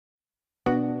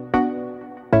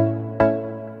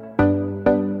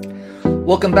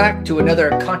Welcome back to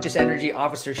another Conscious Energy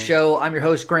Officer Show. I'm your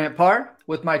host, Grant Parr,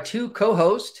 with my two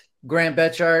co-hosts, Grant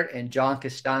Betchart and John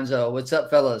Costanzo. What's up,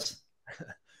 fellas?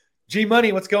 G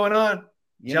Money, what's going on?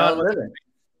 John, living.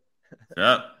 What's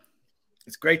up?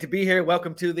 It's great to be here.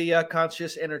 Welcome to the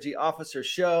Conscious Energy Officer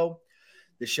Show.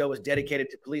 The show is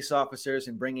dedicated to police officers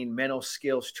and bringing mental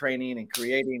skills training and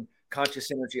creating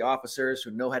conscious energy officers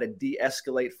who know how to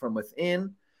de-escalate from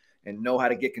within and know how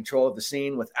to get control of the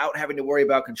scene without having to worry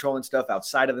about controlling stuff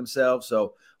outside of themselves.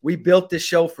 So we built this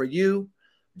show for you.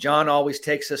 John always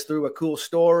takes us through a cool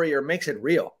story or makes it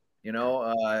real. You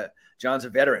know, John's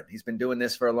a veteran. He's been doing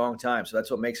this for a long time. So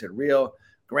that's what makes it real.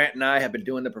 Grant and I have been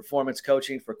doing the performance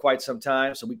coaching for quite some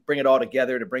time. So we bring it all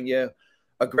together to bring you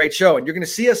a great show. And you're going to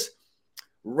see us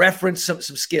reference some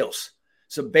skills,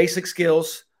 some basic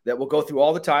skills that we'll go through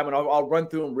all the time. And I'll run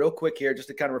through them real quick here just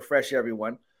to kind of refresh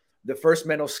everyone. The first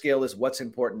mental skill is what's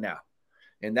important now.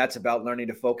 And that's about learning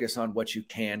to focus on what you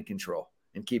can control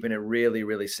and keeping it really,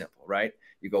 really simple, right?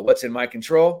 You go, what's in my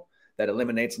control? That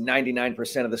eliminates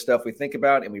 99% of the stuff we think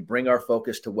about. And we bring our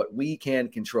focus to what we can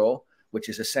control, which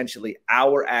is essentially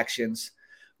our actions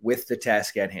with the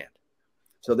task at hand.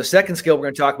 So the second skill we're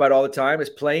going to talk about all the time is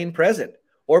playing present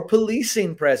or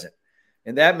policing present.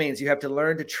 And that means you have to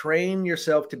learn to train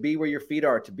yourself to be where your feet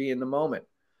are, to be in the moment.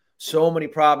 So many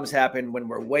problems happen when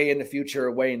we're way in the future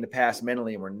or way in the past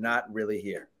mentally, and we're not really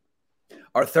here.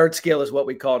 Our third skill is what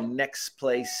we call next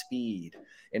play speed.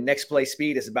 And next play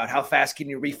speed is about how fast can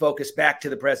you refocus back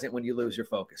to the present when you lose your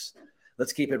focus.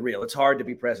 Let's keep it real. It's hard to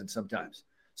be present sometimes.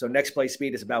 So next play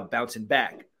speed is about bouncing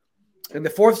back. And the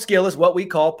fourth skill is what we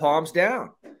call palms down.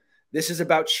 This is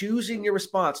about choosing your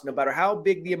response. No matter how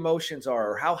big the emotions are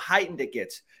or how heightened it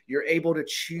gets, you're able to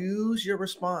choose your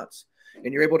response.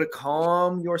 And you're able to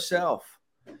calm yourself.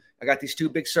 I got these two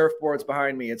big surfboards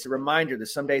behind me. It's a reminder that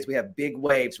some days we have big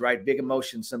waves, right? Big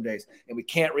emotions some days. And we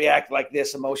can't react like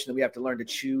this emotionally. We have to learn to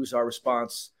choose our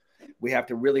response. We have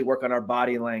to really work on our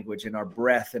body language and our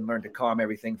breath and learn to calm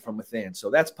everything from within. So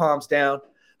that's palms down.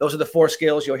 Those are the four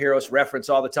skills you'll hear us reference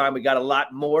all the time. We got a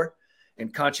lot more.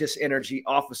 And Conscious Energy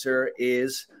Officer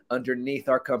is underneath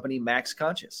our company, Max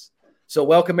Conscious. So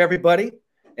welcome, everybody.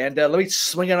 And let me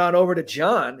swing it on over to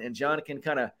John, and John can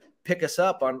kind of pick us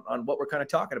up on what we're kind of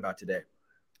talking about today.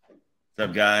 What's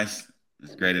up, guys?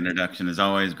 This is a great introduction as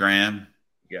always, Graham.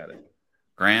 You got it.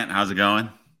 Grant, how's it going?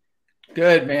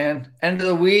 Good, man. End of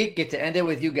the week, get to end it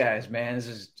with you guys, man.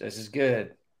 This is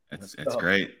good. It's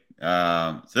great.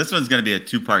 So this one's going to be a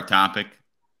two-part topic.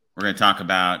 We're going to talk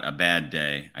about a bad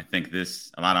day. I think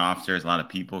a lot of officers, a lot of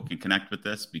people can connect with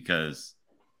this because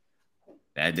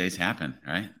bad days happen,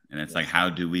 right? And it's like, how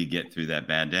do we get through that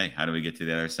bad day? How do we get to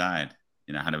the other side?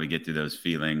 You know, how do we get through those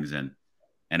feelings and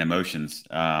emotions?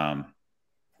 So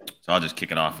I'll just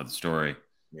kick it off with a story.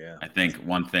 Yeah. I think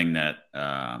one thing that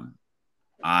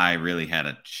I really had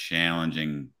a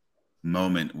challenging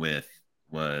moment with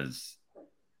was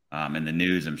in the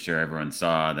news. I'm sure everyone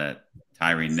saw that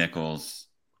Tyre Nichols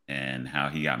and how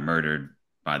he got murdered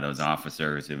by those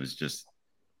officers. It was just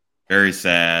very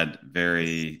sad,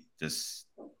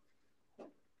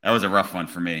 that was a rough one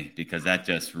for me because that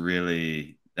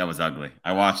was ugly.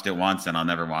 I watched it once and I'll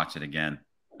never watch it again.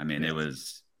 I mean, that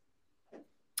was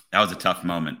a tough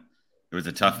moment. It was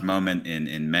a tough moment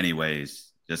in many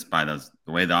ways, just by the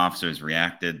way the officers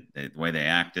reacted, the way they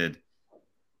acted.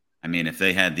 I mean, if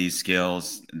they had these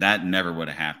skills, that never would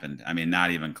have happened. I mean,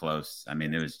 not even close. I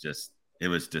mean, it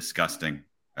was disgusting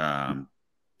to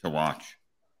watch.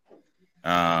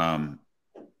 So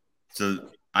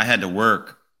I had to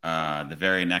work the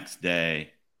very next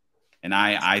day. And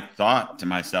I thought to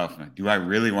myself, do I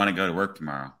really want to go to work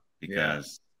tomorrow?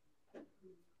 Because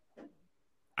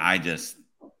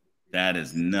that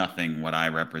is nothing what I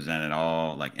represent at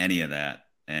all, like any of that.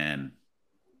 And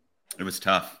it was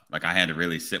tough. Like I had to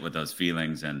really sit with those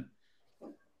feelings and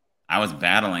I was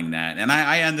battling that. And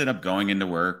I ended up going into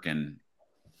work and,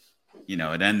 you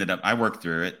know, I worked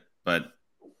through it, but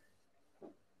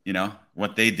you know,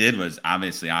 what they did was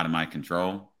obviously out of my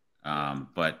control.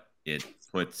 But it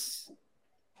puts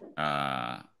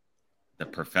the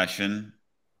profession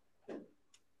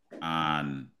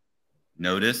on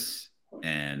notice,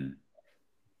 and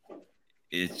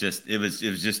it was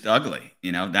just ugly.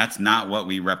 You know, that's not what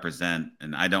we represent,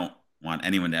 and I don't want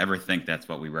anyone to ever think that's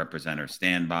what we represent or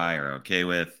stand by or okay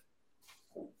with.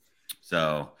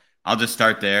 So I'll just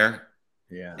start there.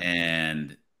 Yeah.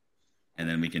 And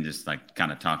then we can just like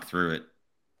kind of talk through it.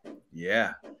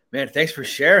 Yeah, man. Thanks for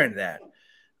sharing that.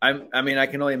 I mean, I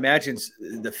can only imagine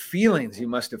the feelings you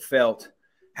must have felt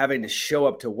having to show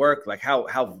up to work, like how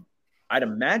I'd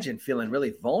imagine feeling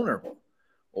really vulnerable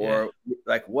or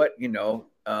like what, you know,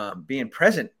 being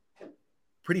present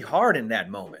pretty hard in that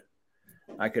moment.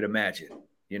 I could imagine,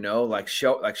 like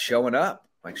showing up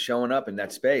in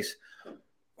that space.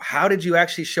 How did you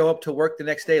actually show up to work the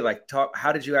next day?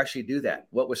 How did you actually do that?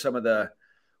 What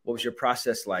was your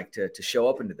process like to show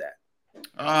up into that?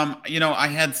 I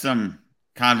had some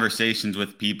conversations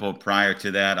with people prior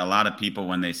to that. A lot of people,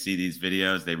 when they see these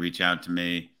videos, they reach out to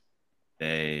me.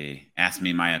 They ask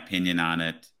me my opinion on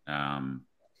it. And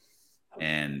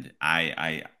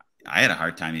I had a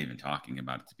hard time even talking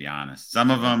about it, to be honest. Some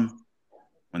of them,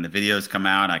 when the videos come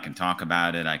out, I can talk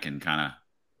about it. I can kind of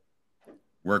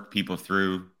work people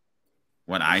through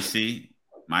what I see,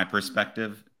 my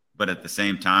perspective. But at the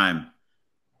same time,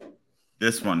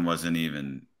 this one wasn't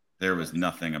even, there was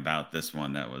nothing about this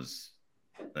one that was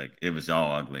like, it was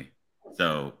all ugly.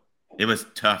 So it was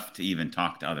tough to even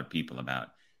talk to other people about.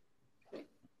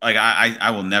 Like,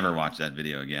 I will never watch that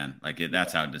video again.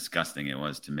 That's how disgusting it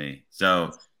was to me.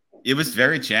 So it was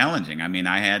very challenging. I mean,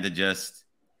 I had to just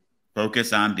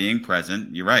focus on being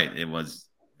present. You're right. It was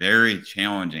very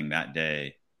challenging that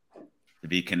day to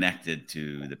be connected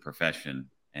to the profession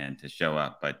and to show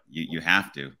up. But you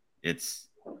have to. It's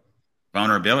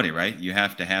vulnerability, right? You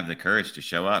have to have the courage to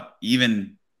show up,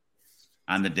 even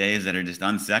on the days that are just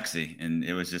unsexy. And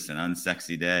it was just an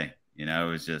unsexy day. It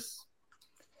was just,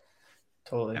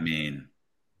 totally. I mean,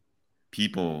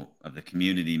 people of the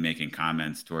community making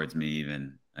comments towards me,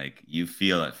 even like you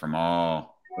feel it from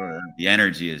all the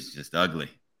energy is just ugly,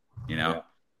 Yeah.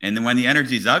 And then when the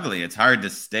energy is ugly, it's hard to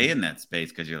stay in that space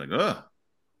because you're like, oh,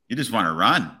 you just want to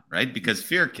run, right? Because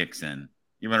fear kicks in.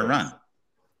 You want to run,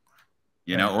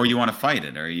 or you want to fight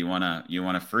it, or you want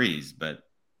to freeze. But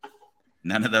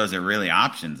none of those are really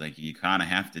options. Like, you kind of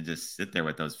have to just sit there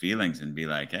with those feelings and be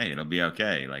like, hey, it'll be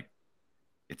okay. Like,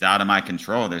 it's out of my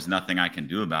control. There's nothing I can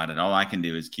do about it. All I can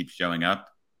do is keep showing up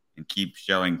and keep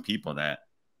showing people that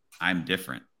I'm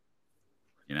different,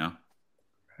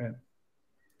 Right.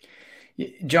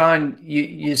 John,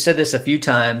 you said this a few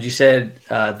times. You said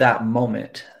that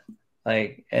moment,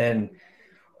 and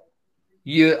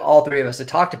all three of us have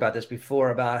talked about this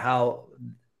before, about how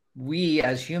we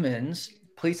as humans,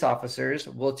 police officers,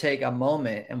 will take a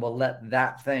moment and we'll let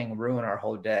that thing ruin our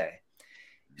whole day.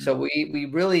 So we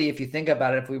really, if you think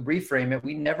about it, if we reframe it,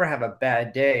 we never have a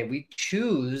bad day. We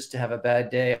choose to have a bad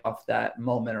day off that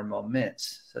moment or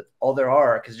moments. So all there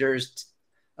are, because there's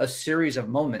a series of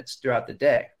moments throughout the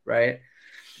day, right?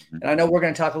 And I know we're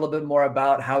going to talk a little bit more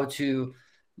about how to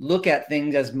look at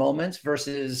things as moments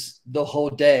versus the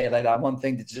whole day, like that one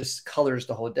thing that just colors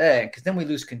the whole day, because then we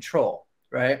lose control,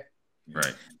 right?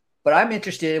 Right. But I'm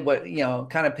interested in what,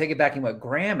 kind of piggybacking what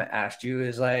Graham asked you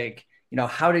is like,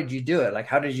 how did you do it? Like,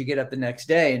 how did you get up the next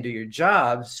day and do your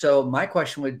job? So my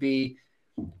question would be,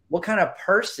 what kind of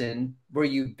person were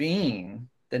you being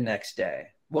the next day?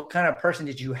 What kind of person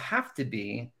did you have to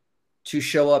be to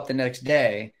show up the next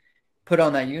day, put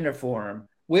on that uniform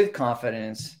with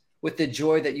confidence, with the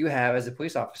joy that you have as a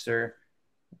police officer?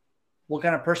 What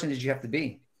kind of person did you have to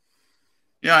be?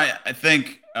 Yeah, I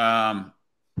think like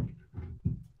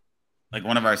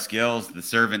one of our skills, the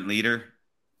servant leader.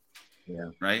 Yeah.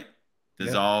 Right?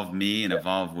 Dissolve me and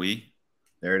evolve we.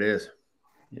 There it is.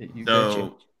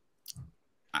 So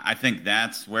I think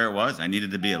that's where it was. I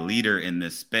needed to be a leader in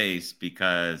this space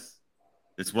because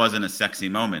this wasn't a sexy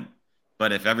moment.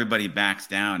 But if everybody backs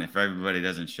down, if everybody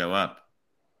doesn't show up,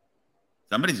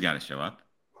 somebody's got to show up,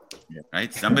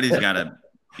 right? Somebody's got to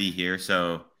be here.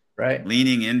 So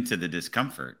leaning into the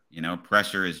discomfort,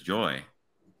 pressure is joy.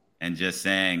 And just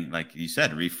saying, like you said,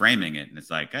 reframing it. And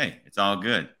it's like, hey, it's all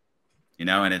good.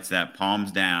 And it's that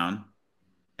palms down.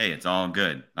 Hey, it's all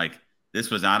good. Like, this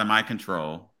was out of my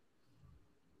control.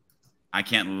 I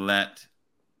can't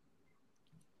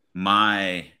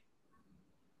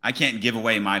give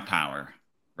away my power,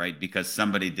 right? Because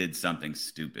somebody did something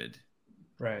stupid.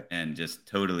 Right. And just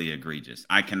totally egregious.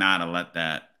 I cannot let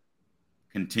that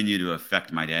continue to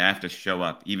affect my day. I have to show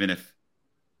up, even if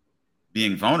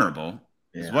being vulnerable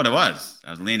is what it was. I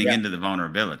was leaning into the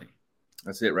vulnerability.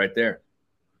 That's it right there.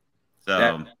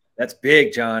 So that's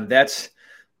big, John. That's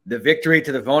the victory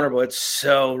to the vulnerable. It's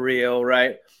so real,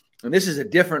 right? And this is a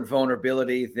different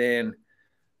vulnerability than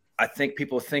I think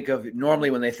people think of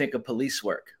normally when they think of police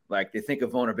work. Like, they think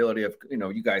of vulnerability of,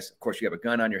 you guys, of course, you have a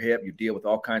gun on your hip, you deal with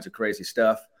all kinds of crazy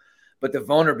stuff. But the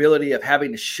vulnerability of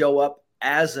having to show up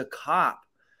as a cop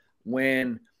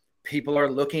when people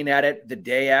are looking at it the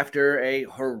day after a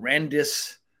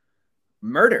horrendous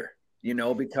murder,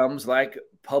 becomes like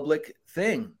public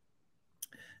thing.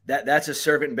 That's a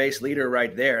servant-based leader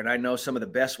right there. And I know some of the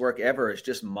best work ever is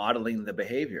just modeling the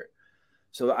behavior.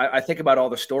 So I think about all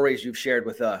the stories you've shared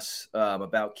with us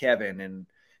about Kevin and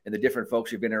and the different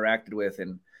folks you've interacted with,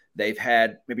 and they've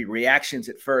had maybe reactions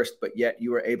at first, but yet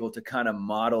you were able to kind of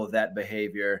model that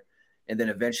behavior and then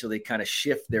eventually kind of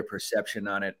shift their perception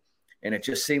on it. And it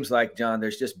just seems like, John,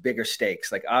 there's just bigger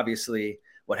stakes. Like, obviously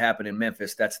what happened in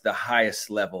Memphis, that's the highest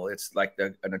level. It's like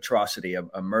an atrocity,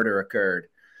 a murder occurred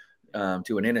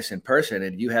to an innocent person,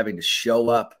 and you having to show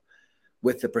up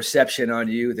with the perception on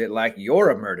you that like you're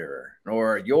a murderer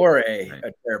or you're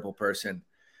a terrible person.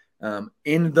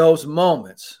 In those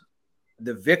moments,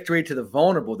 the victory to the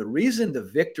vulnerable, the reason the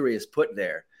victory is put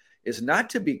there is not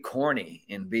to be corny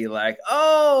and be like,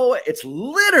 oh, it's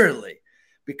literally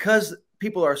because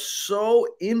people are so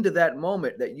into that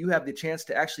moment that you have the chance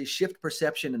to actually shift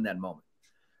perception in that moment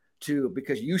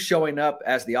because you showing up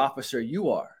as the officer you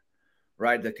are,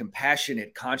 right? The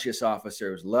compassionate, conscious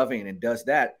officer who's loving and does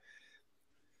that.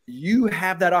 You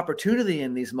have that opportunity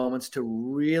in these moments to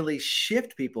really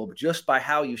shift people just by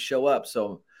how you show up.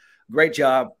 So great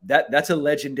job. That's a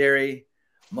legendary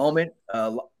moment.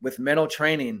 With mental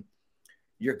training,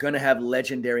 you're going to have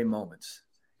legendary moments.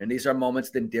 And these are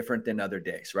moments different than other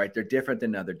days, right? They're different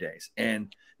than other days.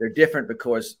 And they're different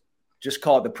because just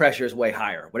call it the pressure is way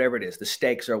higher, whatever it is. The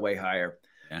stakes are way higher.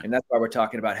 Yeah. And that's why we're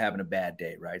talking about having a bad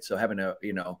day, right? So having a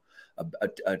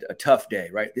tough day,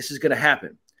 right? This is going to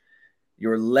happen.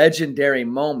 Your legendary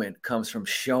moment comes from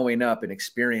showing up and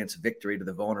experience victory to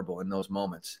the vulnerable in those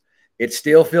moments. It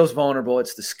still feels vulnerable.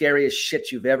 It's the scariest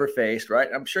shit you've ever faced, right?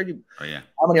 I'm sure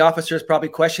how many officers probably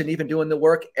question even doing the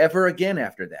work ever again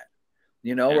after that?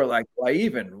 We're like, do I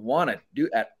even want to do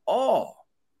at all?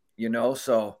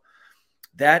 So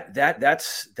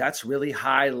that's really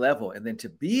high level. And then to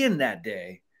be in that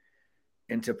day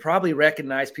and to probably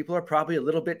recognize people are probably a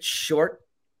little bit short.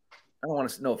 I don't want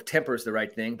to know if temper is the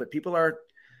right thing, but people are,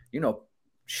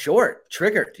 short,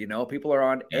 triggered, people are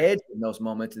on edge in those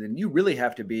moments. And then you really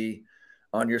have to be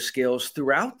on your skills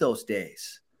throughout those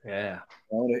days. Yeah.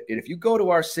 If you go to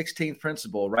our 16th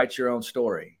principle, write your own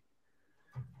story,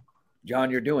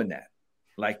 John, you're doing that.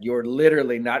 Like, you're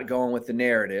literally not going with the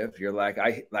narrative. You're like,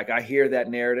 I hear that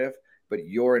narrative, but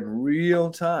you're in real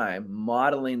time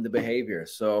modeling the behavior.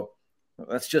 So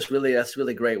that's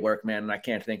really great work, man. And I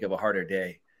can't think of a harder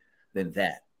day than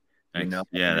that.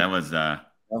 Yeah, that was a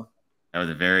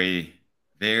very,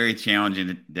 very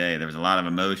challenging day. There was a lot of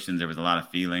emotions. There was a lot of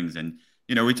feelings. And,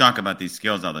 we talk about these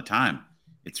skills all the time.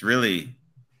 It's really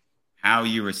how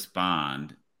you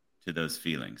respond to those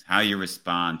feelings, how you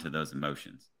respond to those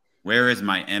emotions. Where is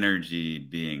my energy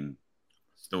being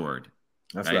stored?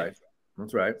 That's right.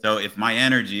 That's right. So if my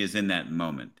energy is in that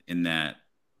moment, in that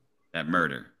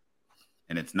murder,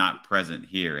 and it's not present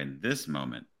here in this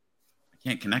moment, I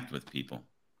can't connect with people,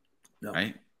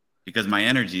 right? Because my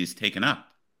energy is taken up.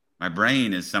 My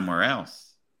brain is somewhere else.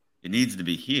 It needs to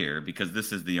be here because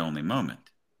this is the only moment.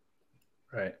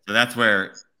 Right. So that's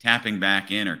where tapping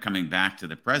back in or coming back to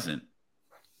the present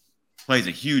plays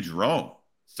a huge role.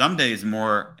 Some days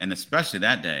more, and especially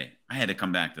that day, I had to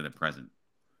come back to the present.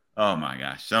 Oh my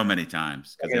gosh, so many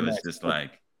times, because it was just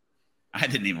like, I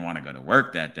didn't even want to go to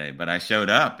work that day, but I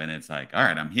showed up and it's like, all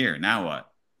right, I'm here. Now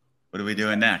what? What are we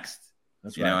doing next?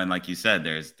 That's you know, and like you said,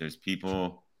 there's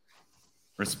people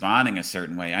responding a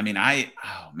certain way. I mean, I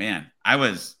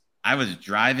was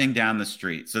driving down the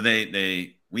street. So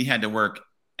we had to work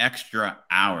extra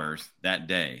hours that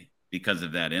day because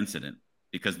of that incident,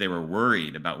 because they were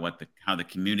worried about how the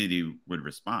community would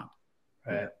respond.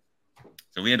 Right.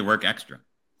 So we had to work extra.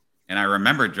 And I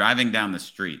remember driving down the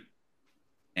street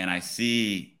and I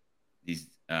see these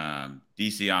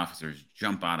DC officers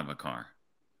jump out of a car.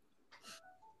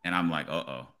 And I'm like,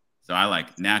 uh-oh. So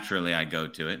naturally I go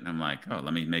to it and I'm like, oh,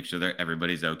 let me make sure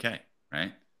everybody's okay,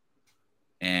 right?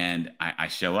 And I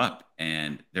show up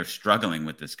and they're struggling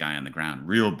with this guy on the ground,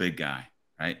 real big guy,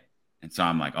 right? And so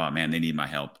I'm like, oh man, they need my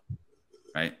help,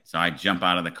 right? So I jump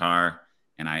out of the car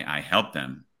and I help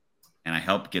them and I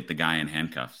help get the guy in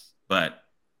handcuffs. But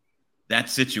that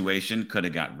situation could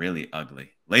have got really ugly.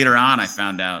 Later on, I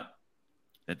found out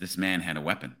that this man had a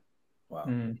weapon. Wow.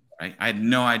 Right? I had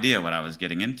no idea what I was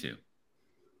getting into.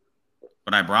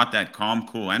 But I brought that calm,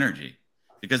 cool energy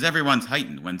because everyone's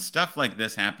heightened. When stuff like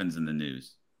this happens in the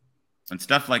news, when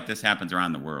stuff like this happens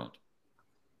around the world,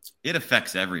 it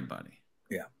affects everybody.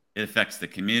 Yeah. It affects the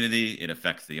community. It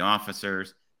affects the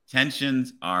officers.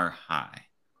 Tensions are high,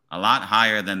 a lot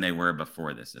higher than they were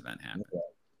before this event happened. Okay.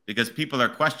 Because people are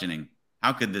questioning,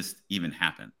 how could this even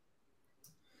happen?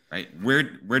 Right? Where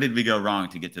did we go wrong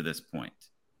to get to this point?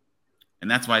 And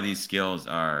that's why these skills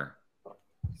are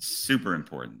super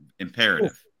important,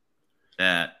 imperative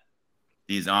that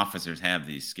these officers have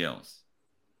these skills.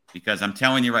 Because I'm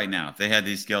telling you right now, if they had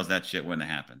these skills, that shit wouldn't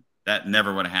have happened. That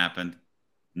never would have happened.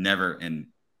 never and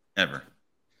ever.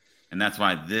 And that's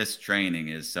why this training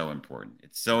is so important.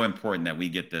 It's so important that we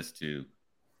get this to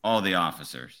all the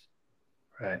officers.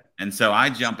 Right. And so I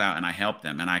jump out and I help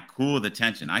them and I cool the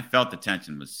tension. I felt the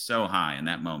tension was so high in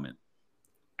that moment.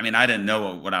 I mean, I didn't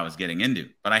know what I was getting into,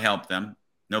 but I helped them.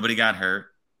 Nobody got hurt,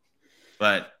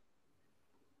 but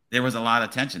there was a lot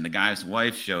of tension. The guy's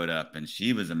wife showed up and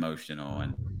she was emotional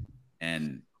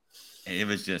and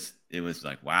it was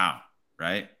like, wow.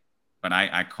 Right. But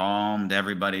I calmed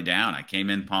everybody down. I came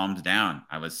in palms down.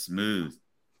 I was smooth.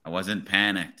 I wasn't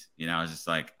panicked. I was just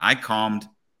like, I calmed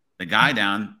the guy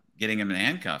down, getting him in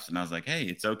handcuffs. And I was like, hey,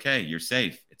 it's okay. You're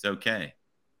safe. It's okay.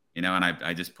 And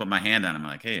I just put my hand on him. I'm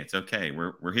like, hey, it's okay.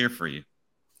 We're here for you.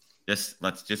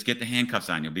 Let's just get the handcuffs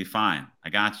on. You'll be fine. I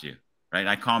got you. Right.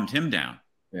 I calmed him down.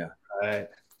 Yeah. Right.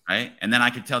 Right. And then I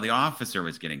could tell the officer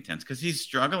was getting tense because he's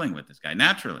struggling with this guy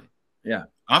naturally. Yeah.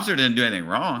 Officer didn't do anything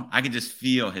wrong. I could just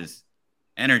feel his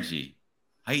energy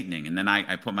heightening. And then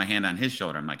I put my hand on his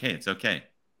shoulder. I'm like, hey, it's okay.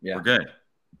 Yeah. We're good.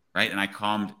 Right. And I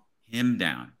calmed him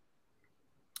down.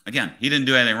 Again, he didn't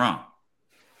do anything wrong.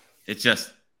 It's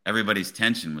just everybody's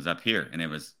tension was up here and it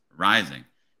was rising.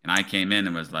 And I came in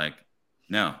and was like,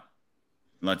 no,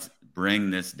 let's bring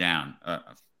this down. A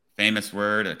famous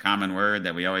word, a common word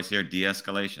that we always hear,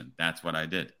 de-escalation. That's what I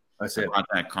did. I brought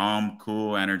that calm,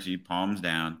 cool energy, palms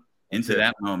down into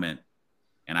that moment.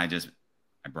 And I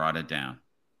brought it down.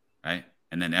 Right.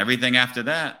 And then everything after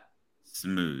that,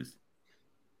 smooth.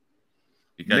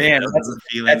 Because that's the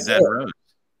feelings that rose.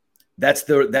 That's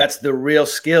the real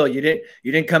skill. You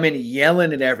didn't come in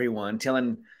yelling at everyone,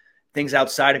 telling things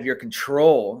outside of your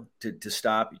control to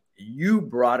stop. You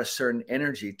brought a certain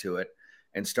energy to it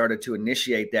and started to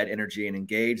initiate that energy and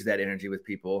engage that energy with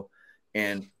people.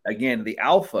 And again, the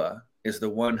alpha is the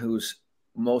one who's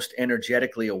most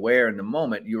energetically aware in the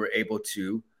moment. You were able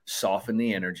to soften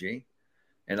the energy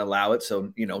and allow it.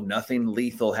 So, nothing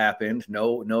lethal happened,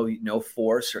 no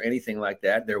force or anything like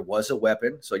that. There was a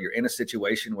weapon. So you're in a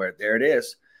situation where there it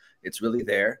is. It's really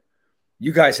there.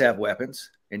 You guys have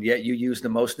weapons, and yet you use the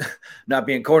most, not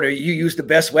being corny, you use the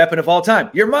best weapon of all time,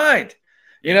 your mind.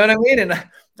 You know what I mean? And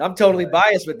I'm totally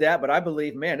biased with that, but I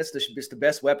believe, man, it's the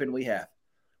best weapon we have,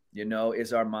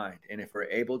 is our mind. And if we're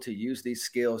able to use these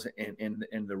skills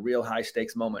in the real high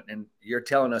stakes moment, and you're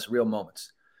telling us real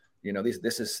moments,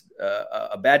 this is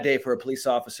a bad day for a police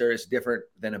officer is different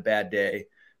than a bad day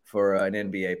for an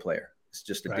NBA player. It's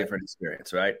just a different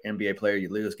experience, right? NBA player, you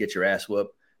lose, get your ass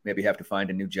whooped, maybe have to find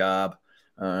a new job.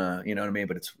 You know what I mean?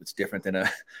 But it's different than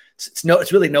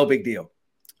it's really no big deal.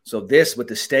 So this with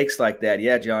the stakes like that,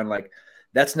 yeah, John, like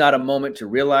that's not a moment to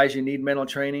realize you need mental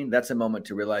training. That's a moment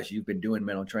to realize you've been doing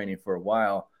mental training for a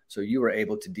while. So you were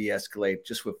able to de-escalate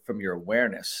just from your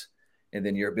awareness and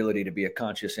then your ability to be a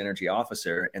conscious energy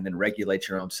officer and then regulate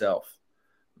your own self.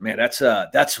 Man,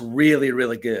 that's really,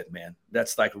 really good, man.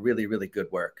 That's like really, really good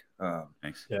work.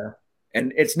 Thanks. Yeah.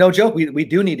 And it's no joke. We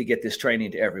do need to get this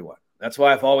training to everyone. That's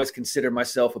why I've always considered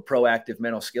myself a proactive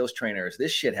mental skills trainer. Is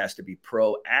this shit has to be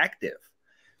proactive.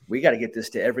 We got to get this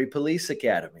to every police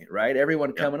academy, right?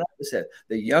 Everyone coming up. Said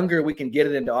the younger we can get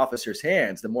it into officers'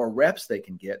 hands, the more reps they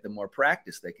can get, the more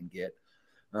practice they can get.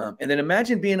 And then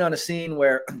imagine being on a scene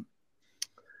where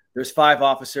there's 5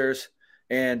 officers,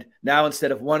 and now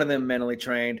instead of one of them mentally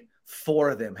trained,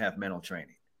 4 of them have mental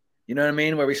training. You know what I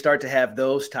mean? Where we start to have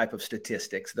those type of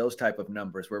statistics, those type of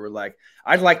numbers where we're like,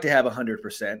 I'd like to have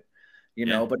 100%,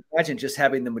 but imagine just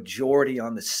having the majority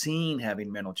on the scene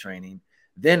having mental training.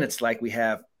 Then it's like we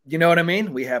have, you know what I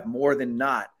mean? We have more than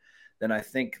not. Then I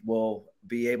think we'll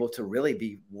be able to really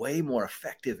be way more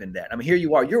effective in that. I mean, here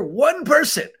you are, you're one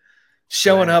person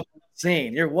showing up on the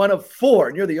scene. You're one of 4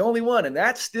 and you're the only one, and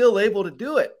that's still able to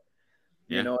do it.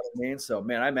 Yeah. You know what I mean? So,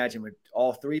 man, I imagine when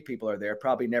all 3 people are there,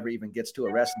 probably never even gets to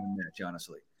a wrestling match,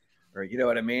 honestly. Or, you know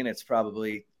what I mean? It's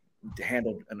probably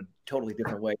handled in a totally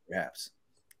different way, perhaps.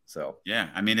 So, yeah,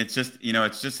 I mean, it's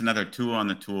just another tool on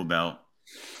the tool belt.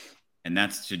 And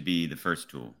that should be the first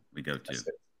tool we go to.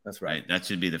 That's right. That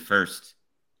should be the first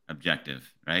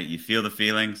objective, right? You feel the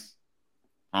feelings,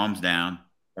 palms down.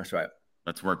 That's right.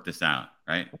 Let's work this out,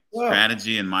 right? Whoa.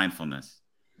 Strategy and mindfulness.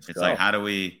 It's like, how do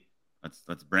we,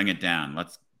 let's bring it down.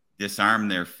 Let's disarm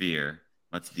their fear.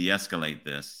 Let's de-escalate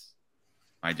this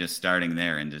by just starting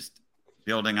there and just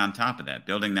building on top of that,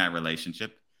 building that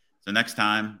relationship. So next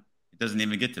time it doesn't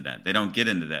even get to that. They don't get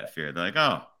into that fear. They're like,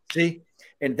 oh. See,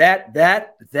 and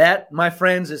that, my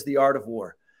friends, is the art of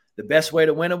war. The best way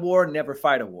to win a war, never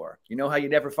fight a war. You know how you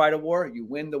never fight a war? You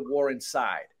win the war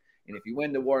inside. And if you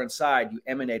win the war inside, you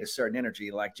emanate a certain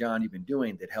energy like, John, you've been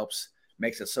doing that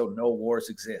makes it so no wars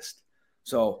exist.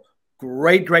 So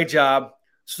great job.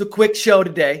 It's a quick show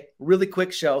today, really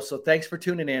quick show. So thanks for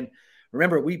tuning in.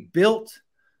 Remember, we built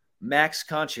Max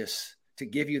Conscious to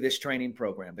give you this training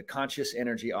program, the Conscious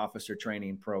Energy Officer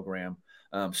Training Program.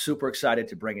 Super excited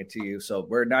to bring it to you. So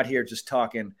we're not here just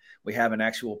talking. We have an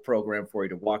actual program for you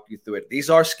to walk you through it. These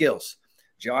are skills.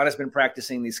 John has been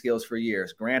practicing these skills for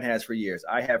years. Grant has for years.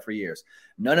 I have for years.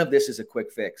 None of this is a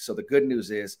quick fix. So the good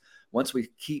news is once we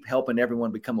keep helping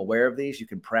everyone become aware of these, you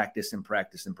can practice and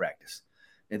practice and practice.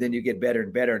 And then you get better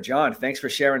and better. And John, thanks for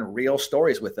sharing real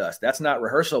stories with us. That's not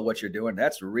rehearsal what you're doing.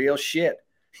 That's real shit.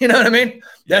 You know what I mean?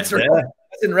 That's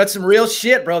some real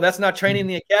shit, bro. That's not training in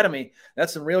the academy.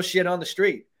 That's some real shit on the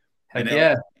street.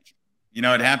 Yeah. You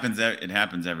know, it happens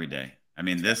every day. I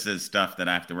mean, this is stuff that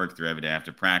I have to work through every day. I have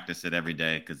to practice it every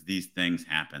day because these things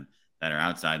happen that are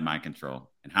outside my control.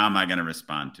 And how am I going to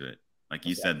respond to it? Like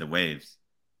you said, the waves.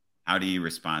 How do you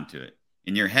respond to it?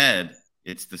 In your head,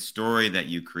 it's the story that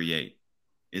you create.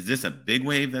 Is this a big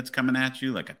wave that's coming at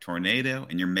you like a tornado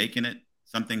and you're making it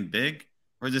something big?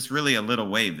 Or is this really a little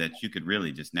wave that you could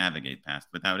really just navigate past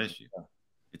without issue?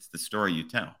 It's the story you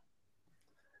tell.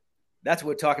 That's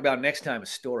what we'll talk about next time is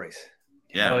stories.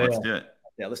 Yeah, let's do it.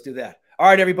 Yeah, let's do that. All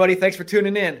right, everybody. Thanks for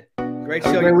tuning in. Great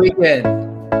show. Great weekend.